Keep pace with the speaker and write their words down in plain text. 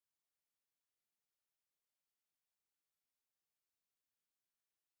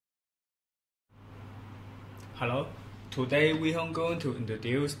Hello, today we are going to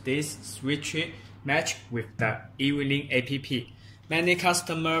introduce this switch match with the Ewelink app. Many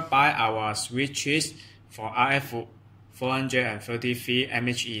customers buy our switches for RF 433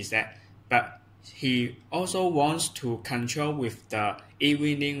 MHz, but he also wants to control with the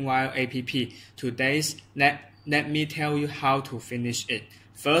Ewelink wire app. Today, let me tell you how to finish it.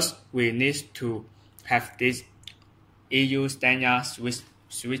 First, we need to have this EU standard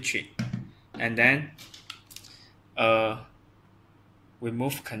switch, and then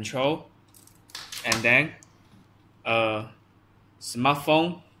remove control, and then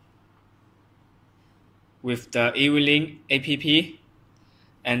smartphone with the Ewelink app,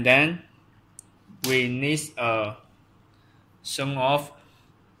 and then we need a Sonoff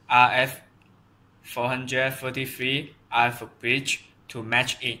RF 433 RF bridge to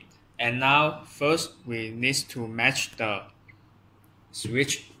match it. And now first we need to match the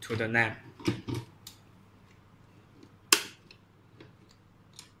switch to the name.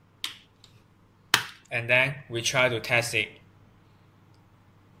 And then we try to test it.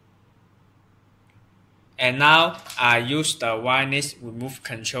 And now I use the wireless remove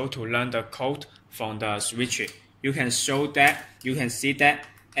control to learn the code from the switch. You can see that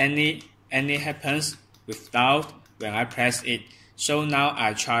any happens without when I press it. So now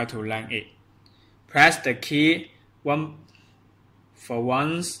I try to learn it. Press the key for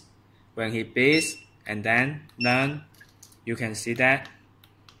once when he beeps, and then learn. You can see that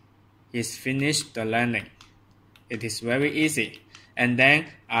he's finished the learning. It is very easy. And then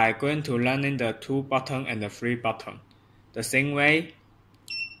I'm going to learning the 2 button and the 3 button. The same way,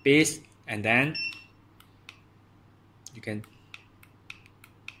 beeps, and then you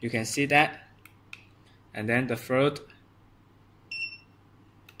can see that. And then the third,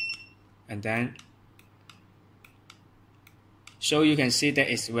 and then so you can see that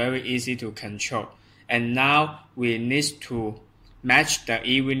it's very easy to control. And now we need to match the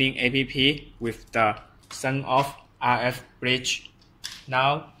Ewelink app with the Sonoff RF bridge.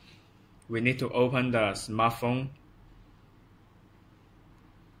 Now we need to open the smartphone,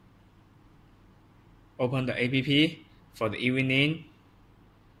 open the app for the Ewelink,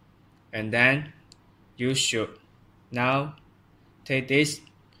 and then you should now take this.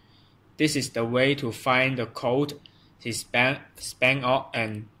 This is the way to find the code, span out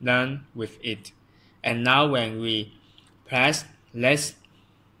and learn with it. And now when we press less,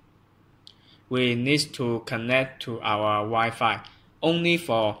 we need to connect to our Wi-Fi only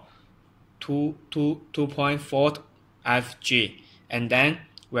for 2.4 FG. And then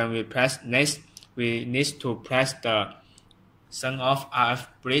when we press next, we need to press the Sonoff RF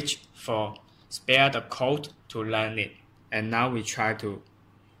bridge for spare the code to learn it. And now we try to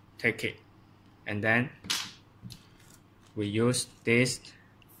take it. And then we use this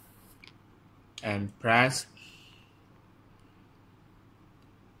and press.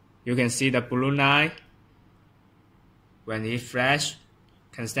 You can see the blue line. When it flashes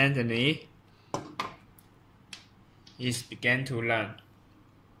constantly, it begins to learn.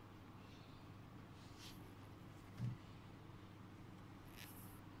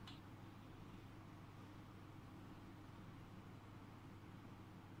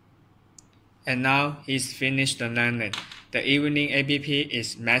 And now he's finished the learning. The Ewelink app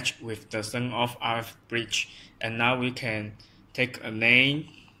is matched with the Sonoff RF bridge. And now we can take a name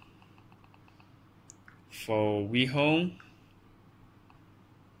for Vhome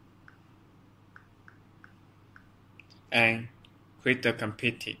and quit the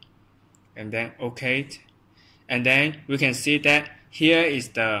computer, and then OK. And then we can see that here is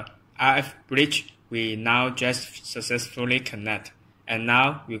the RF bridge we now just successfully connect. And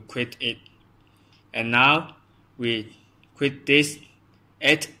now we quit it. And now we quit this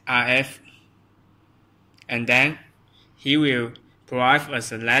 8 RF, and then he will provide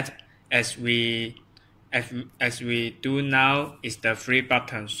us a LED as we do now is the 3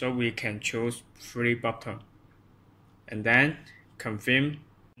 button, so we can choose 3 button. And then confirm.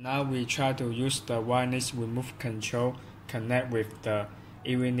 Now we try to use the wireless remove control, connect with the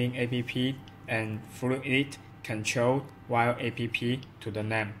Ewelink app, and through it control wire app to the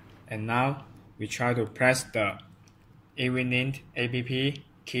name. And now we try to press the Ewelink app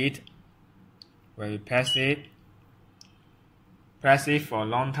key. When you press it for a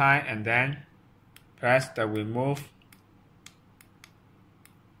long time, and then press the remove.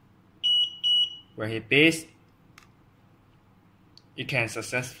 When he beeps, it can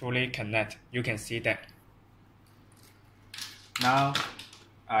successfully connect. You can see that. Now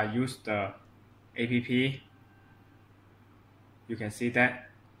I use the app. You can see that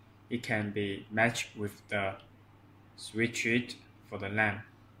it can be matched with the switch for the LAN.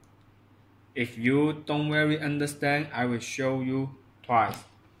 If you don't really understand, I will show you twice.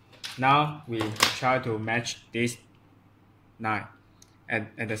 Now we try to match this line.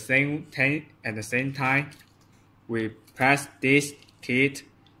 At the same time, we press this key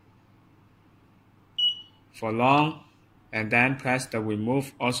for long, and then press the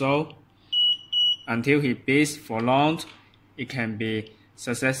remove also until he beeps for long. It can be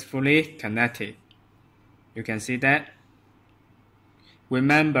successfully connected. You can see that.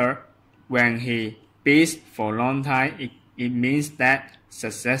 Remember, when he beeps for a long time, it means that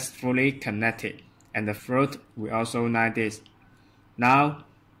successfully connected, and the fruit will also like this. Now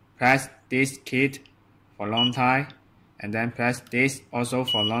press this key for a long time, and then press this also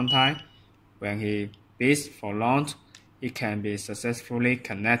for a long time. When he beeps for long, it can be successfully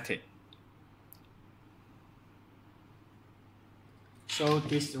connected. So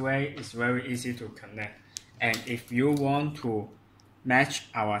this way is very easy to connect. And if you want to match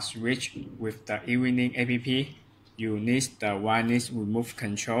our switch with the Ewelink app, you need the wireless remove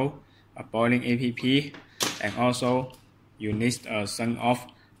control, a boiling app, and also you need a Sonoff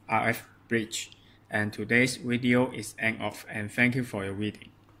RF bridge. And today's video is end off, and thank you for your reading.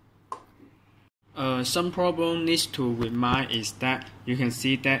 Some problem needs to remind is that you can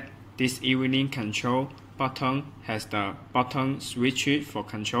see that this Ewelink control button has the button switch for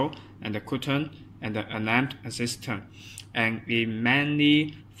control and the button and the alarm assistant. And in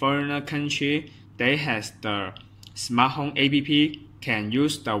many foreign countries, they has the smart home app can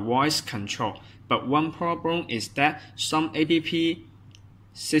use the voice control. But one problem is that some app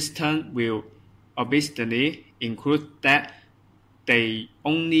system will obviously include that they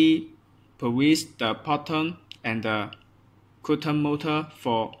only produce the button and the button motor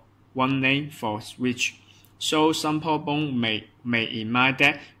for one name for switch. So some problem may remind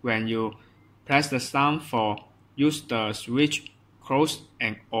that when you press the sound for use the switch closed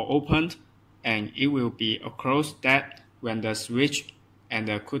and or opened, and it will be closed that when the switch and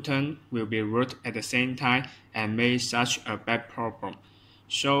the button will be root at the same time and make such a bad problem.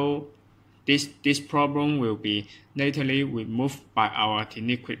 So this problem will be laterally removed by our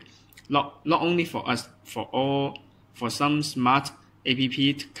technique. Not only for us, for some smart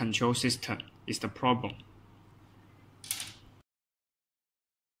app control system is the problem.